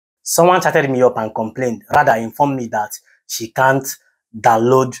someone chatted me up and complained, rather informed me that she can't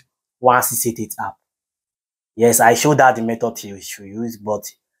download 1688 app. Yes, I showed her the method she should use, but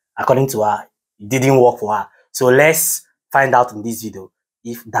according to her, it didn't work for her. So let's find out in this video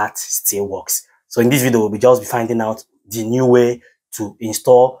if that still works. So in this video, we'll just be finding out the new way to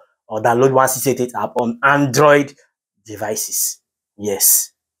install or download 1688 app on Android devices.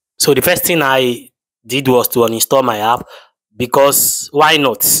 Yes. So the first thing I did was to uninstall my app, because why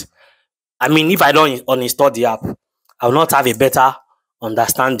not? I mean, if I don't uninstall the app, I will not have a better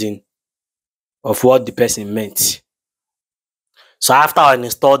understanding of what the person meant. So after I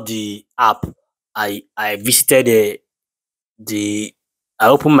installed the app, I visited I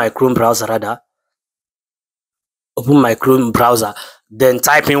opened my Chrome browser then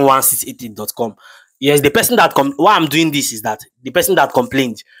type in 1688.com. Yes, the person that why I'm doing this is that the person that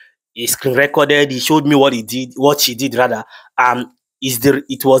complained, he screen recorded, he showed me what she did rather.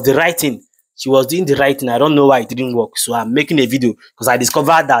 It was the right thing. She was doing the right thing. I don't know why it didn't work. So I'm making a video because I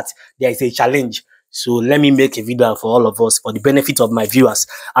discovered that there is a challenge. So let me make a video for all of us for the benefit of my viewers.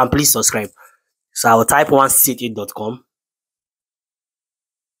 And please subscribe. So I'll type 1688.com.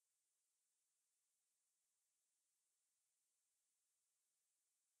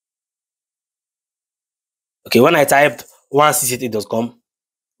 Okay, when I typed 1688.com,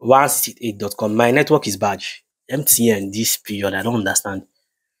 my network is bad. MTN this period, I don't understand.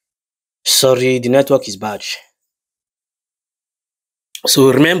 Sorry, the network is bad.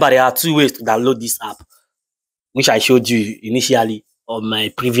 So remember, there are two ways to download this app, which I showed you initially on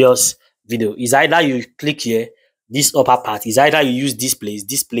my previous video. Is either you click here, this upper part, is either you use this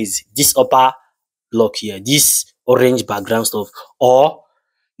upper block here, this orange background stuff, or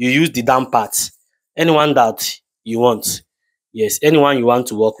you use the down part. Anyone that you want. Yes, anyone you want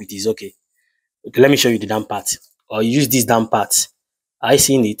to work with is okay. Okay, let me show you the down part. Or use this down part. I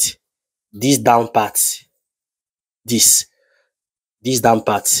seen it. This down part. This down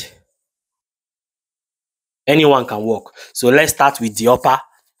part. Anyone can work. So let's start with the upper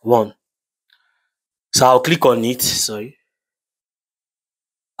one. So I'll click on it. Sorry.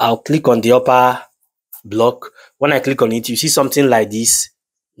 I'll click on the upper block. When I click on it, you see something like this.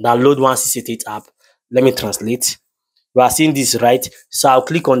 Download 1688 app. Let me translate. You are seeing this, right? So I'll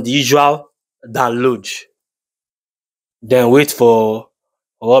click on the usual download. Then wait for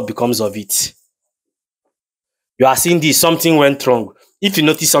what becomes of it. You are seeing this, something went wrong. If you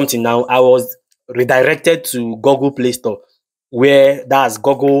notice something now, I was redirected to Google Play Store, where that's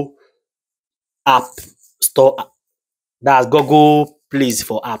Google App Store, that's Google Plays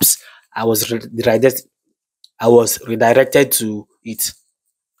for apps. I was redirected to it.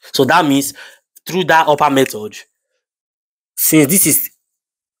 So that means through that upper method, since this is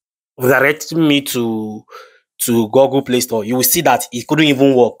redirecting me to Google Play Store, you will see that it couldn't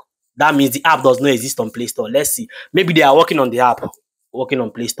even work. That means the app does not exist on Play Store. Let's see. Maybe they are working on the app, working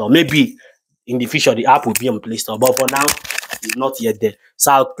on Play Store. Maybe in the future the app will be on Play Store, but for now it's not yet there.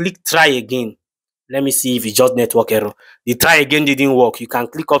 So I'll click try again. Let me see if it's just network error. The try again didn't work. You can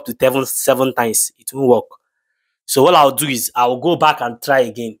click up to 7 times. It won't work. So what I'll do is I'll go back and try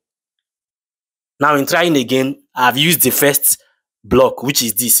again. Now in trying again, I've used the first block, which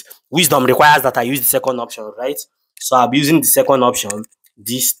is this. Wisdom requires that I use the second option, right? So I'll be using the second option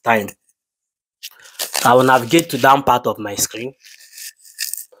this time. I will navigate to down part of my screen.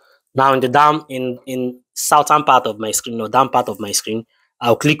 Now in the southern part of my screen, or down part of my screen,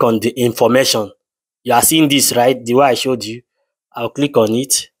 I'll click on the information. You are seeing this, right? The way I showed you. I'll click on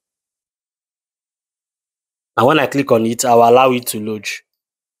it. And when I click on it, I'll allow it to load.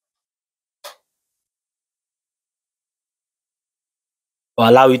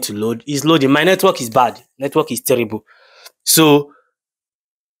 It's loading. My network is bad. Network is terrible. So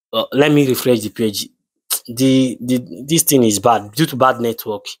let me refresh the page. This thing is bad due to bad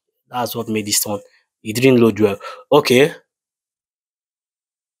network. That's what made this one. It didn't load well. Okay.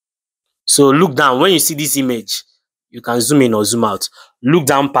 So look down. When you see this image, you can zoom in or zoom out. Look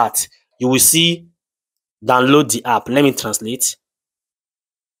down part. You will see download the app. Let me translate.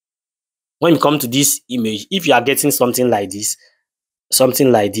 When you come to this image, if you are getting something like this,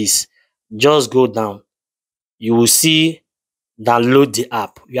 just go down. You will see download the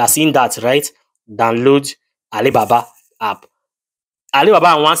app. You are seeing that, right? Download Alibaba app.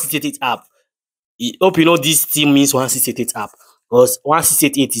 Alibaba and 1688 app. I hope you know this thing means 1688 app, because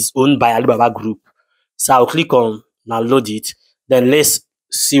 1688 is owned by Alibaba Group. So I'll click on download it. Then let's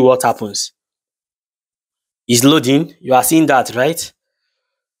see what happens. It's loading. You are seeing that, right?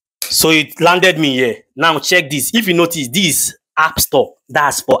 So it landed me here. Now check this. If you notice, this App Store,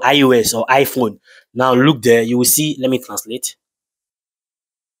 that's for iOS or iPhone. Now look there. You will see. Let me translate.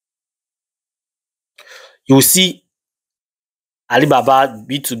 you will see Alibaba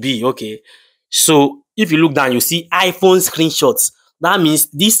B2B. Okay. So if you look down, you see iPhone screenshots. That means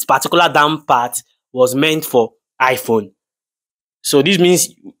this particular down part was meant for iPhone. So this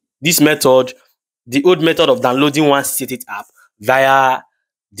means this method, the old method of downloading one static app via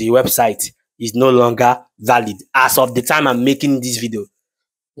the website, is no longer valid as of the time I'm making this video.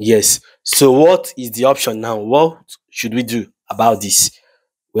 Yes. So what is the option now? What should we do about this?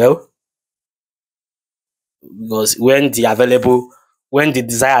 Well, because when the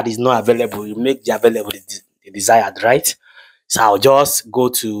desired is not available, you make the available the desired, right? So I'll just go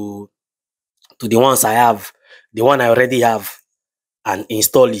to the ones I have, the one I already have, and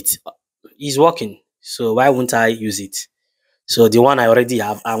install it. It's working. So why won't I use it? So the one I already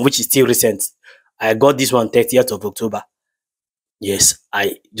have, and which is still recent, I got this one 30th of October. Yes,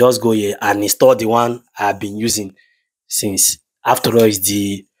 I just go here and install the one I've been using since. After all, it's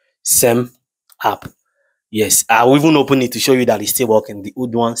the same app. Yes, I'll even open it to show you that it's still working. The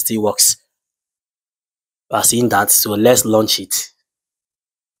old one still works. You are seeing that, so let's launch it.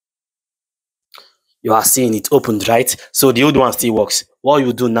 You are seeing it opened, right? So the old one still works. What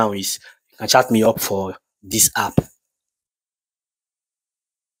you do now is you can chat me up for this app.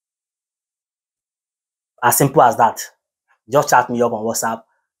 As simple as that. Just chat me up on WhatsApp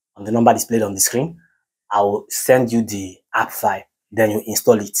on the number displayed on the screen. I will send you the app file. Then you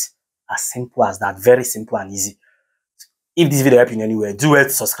install it. As simple as that. Very simple and easy. If this video helped you in any way, do well to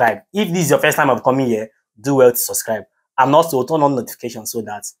subscribe. If this is your first time of coming here, do well to subscribe. And also turn on notifications so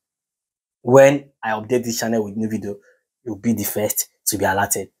that when I update this channel with new video, you'll be the first to be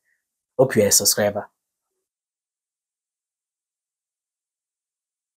alerted. Hope you're a subscriber.